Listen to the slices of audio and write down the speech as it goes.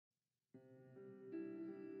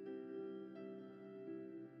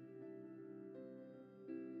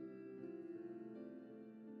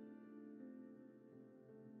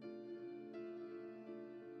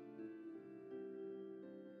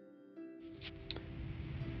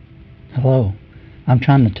Hello. I'm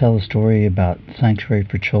trying to tell a story about Sanctuary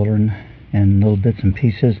for Children in little bits and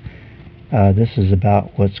pieces. This is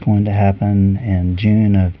about what's going to happen in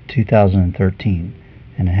June of 2013,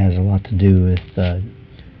 and it has a lot to do with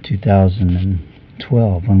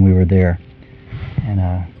 2012 when we were there.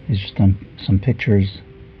 And these are some pictures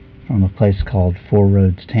from a place called Four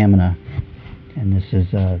Roads, Tamana, and this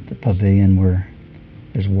is the pavilion where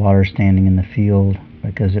there's water standing in the field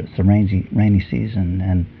because it's the rainy season.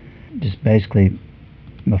 And just basically,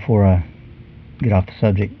 before I get off the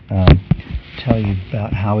subject, tell you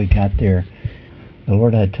about how we got there. The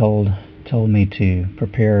Lord had told me to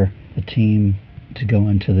prepare a team to go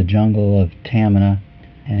into the jungle of Tamana,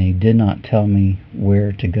 and He did not tell me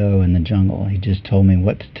where to go in the jungle. He just told me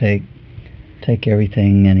what to take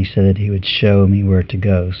everything, and He said that He would show me where to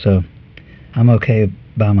go. So I'm okay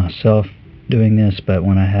by myself doing this, but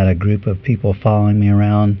when I had a group of people following me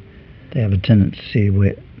around, they have a tendency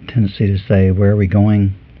to say, where are we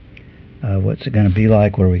going? What's it going to be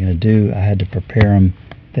like? What are we going to do? I had to prepare them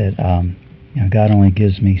that God only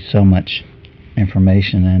gives me so much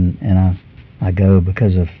information, and I go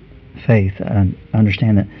because of faith. I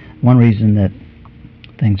understand that one reason that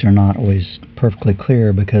things are not always perfectly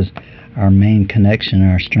clear because our main connection,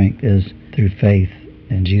 our strength is through faith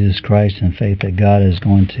in Jesus Christ and faith that God is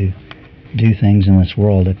going to do things in this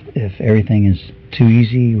world. If everything is too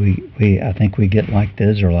easy, I think we get like the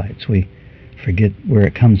Israelites. We forget where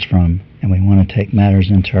it comes from, and we want to take matters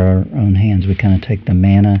into our own hands. We kind of take the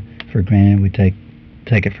manna for granted. We take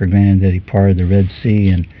it for granted that He parted the Red Sea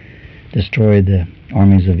and destroyed the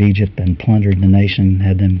armies of Egypt and plundered the nation,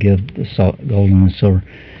 had them give the gold and the silver.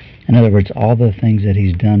 In other words, all the things that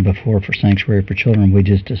He's done before for Sanctuary for Children, we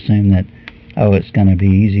just assume that, it's going to be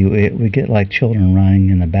easy. We get like children riding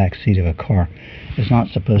in the back seat of a car. It's not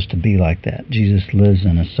supposed to be like that. Jesus lives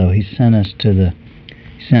in us, so He sent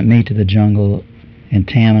me to the jungle in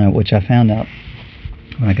Tamana, which I found out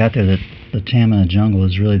when I got there that the Tamana jungle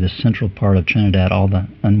is really the central part of Trinidad, all the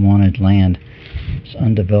unwanted land. It's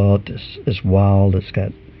undeveloped, it's wild, it's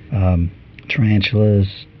got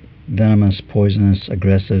tarantulas, venomous, poisonous,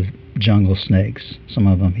 aggressive jungle snakes, some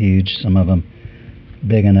of them huge, some of them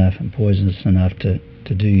big enough and poisonous enough to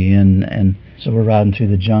do you in. And so we're riding through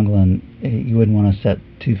the jungle, and you wouldn't want to set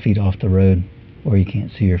 2 feet off the road where you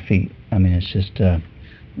can't see your feet. I mean, it's just the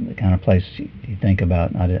kind of place you think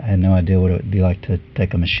about. I had no idea what it would be like to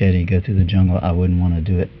take a machete and go through the jungle. I wouldn't want to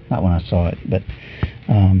do it, not when I saw it. But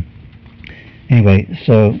anyway,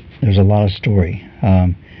 so there's a lot of story.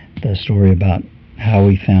 The story about how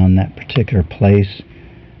we found that particular place,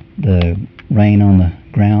 the rain on the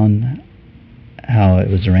ground, how it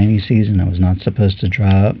was a rainy season, it was not supposed to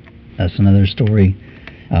dry up. That's another story.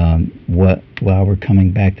 While we're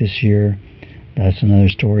coming back this year, that's another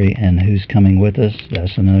story. And who's coming with us,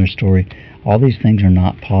 that's another story. All these things are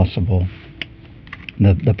not possible.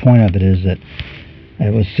 The point of it is that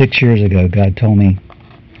it was 6 years ago God told me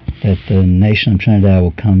that the nation of Trinidad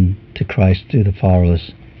will come to Christ through the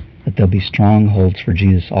fatherless, that there'll be strongholds for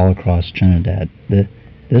Jesus all across Trinidad.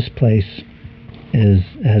 This place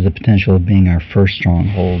has the potential of being our first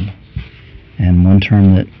stronghold. And one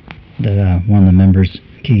term that one of the members,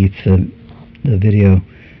 Keith, the video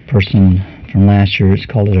person from last year, it's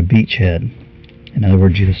called it a beachhead. In other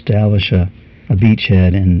words, you establish a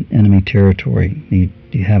beachhead in enemy territory.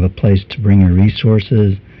 You have a place to bring your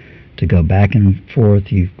resources, to go back and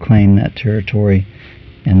forth. You claim that territory,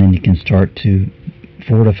 and then you can start to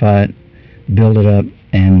fortify it, build it up,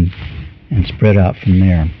 and spread out from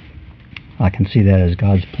there. I can see that as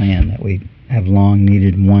God's plan, that we have long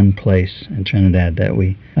needed one place in Trinidad that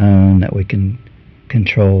we own, that we can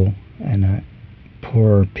control, and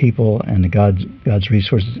pour people and God's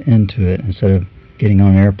resources into it instead of getting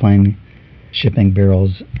on an airplane, shipping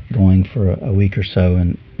barrels, going for a week or so,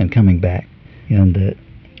 and coming back.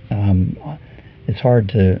 It's hard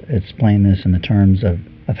to explain this in the terms of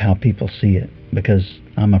how people see it, because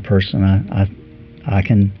I'm a person. I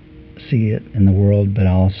can see it in the world, but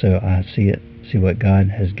also I see what God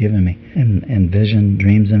has given me in vision,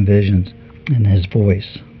 dreams and visions, in His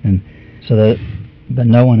voice. And so but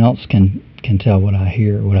no one else can tell what I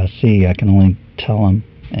hear, what I see. I can only tell them,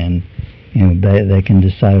 and they can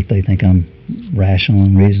decide if they think I'm rational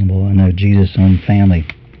and reasonable. I know Jesus' own family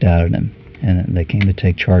doubted Him, and they came to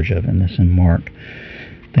take charge of Him. This in Mark,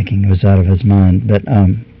 thinking it was out of His mind. But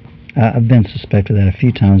I've been suspected of that a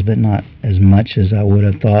few times, but not as much as I would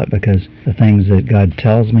have thought, because the things that God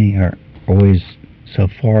tells me are always so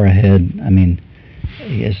far ahead. I mean,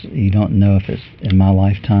 you don't know if it's in my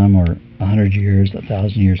lifetime or 100 years,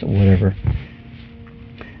 1,000 years, or whatever.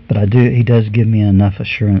 But He does give me enough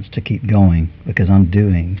assurance to keep going, because I'm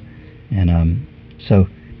doing And so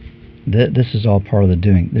this is all part of the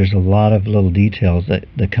doing. There's a lot of little details that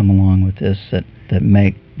come along with this that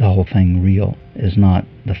make the whole thing real. Is not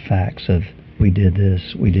the facts of we did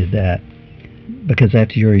this, we did that. Because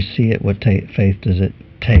after you already see it, what faith does it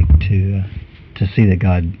take to see that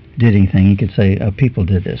God did anything? You could say, oh, people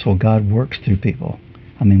did this. Well, God works through people.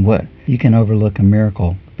 I mean, what? You can overlook a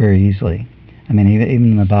miracle very easily. I mean, even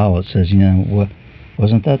in the Bible it says,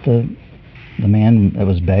 wasn't that the man that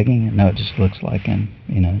was begging? No, it just looks like him.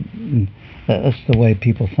 That's the way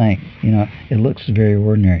people think. It looks very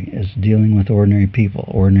ordinary. It's dealing with ordinary people,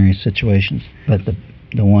 ordinary situations. But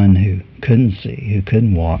the one who couldn't see, who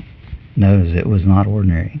couldn't walk, knows it was not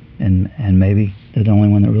ordinary. And maybe they're the only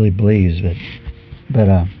one that really believes.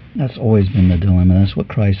 But that's always been the dilemma. That's what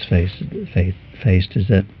Christ faced, is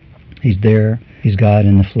that he's there, he's God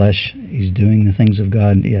in the flesh, he's doing the things of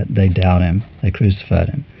God, yet they doubt him, they crucified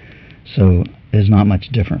him. So it's not much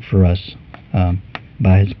different for us.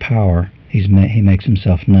 By his power, he makes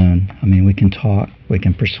himself known. I mean, we can talk, we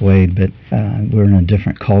can persuade, but we're in a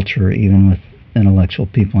different culture, even with intellectual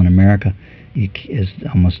people in America. It's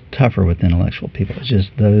almost tougher with intellectual people. It's just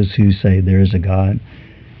those who say there is a God,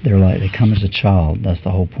 they come as a child. That's the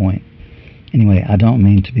whole point. Anyway, I don't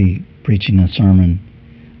mean to be preaching a sermon,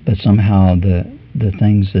 but somehow the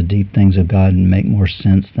deep things of God make more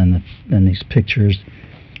sense than these pictures,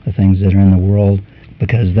 the things that are in the world,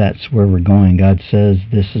 because that's where we're going. God says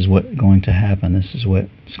this is what's going to happen. This is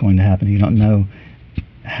what's going to happen. You don't know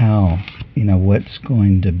how, what's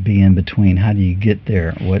going to be in between. How do you get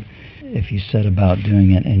there? What if you set about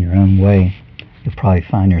doing it in your own way? You'll probably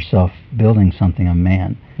find yourself building something of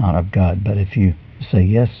man, not of God. But if you say,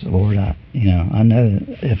 yes, Lord, I know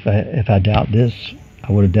if I doubt this,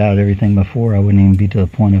 I would have doubted everything before. I wouldn't even be to the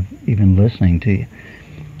point of even listening to you.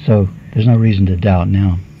 So there's no reason to doubt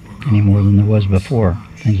now any more than there was before,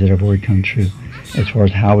 things that have already come true. As far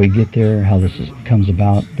as how we get there, how this comes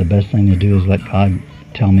about, the best thing to do is let God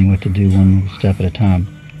tell me what to do one step at a time.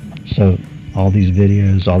 So all these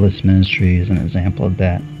videos, all this ministry is an example of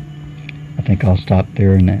that. I think I'll stop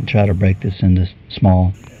there and then try to break this into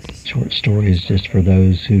small, short stories just for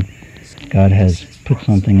those who God has put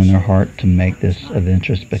something in their heart to make this of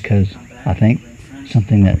interest, because I think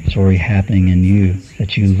something that's already happening in you,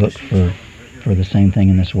 that you look for the same thing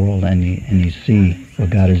in this world, and you see what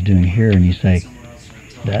God is doing here, and you say,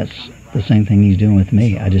 that's the same thing he's doing with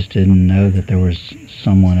me. I just didn't know that there was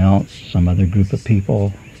someone else, some other group of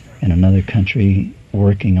people in another country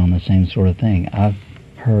working on the same sort of thing. I've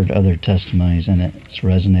heard other testimonies, and it's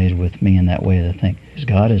resonated with me in that way to think,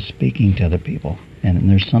 God is speaking to other people. And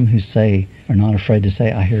there's some who are not afraid to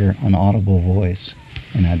say, I hear an audible voice,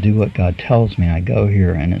 and I do what God tells me. I go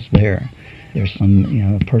here, and it's there. There's some,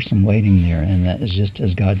 a person waiting there, and that is just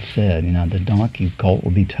as God said. The donkey colt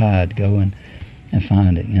will be tied. Go and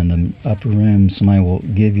find it. In the upper room, somebody will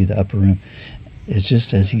give you the upper room. It's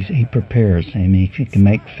just as he prepares. I mean, if he can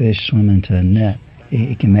make fish swim into a net,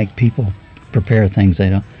 he can make people prepare things they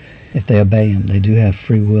don't. If they obey him, they do have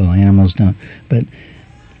free will. Animals don't. But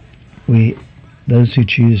those who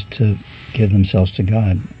choose to give themselves to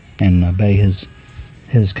God and obey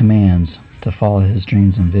his commands, to follow his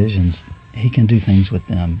dreams and visions, he can do things with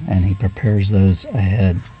them, and he prepares those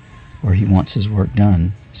ahead where he wants his work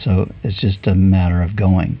done. So it's just a matter of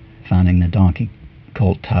going, finding the donkey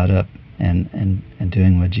colt tied up, and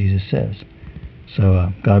doing what Jesus says.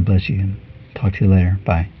 So God bless you. Talk to you later.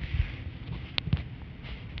 Bye.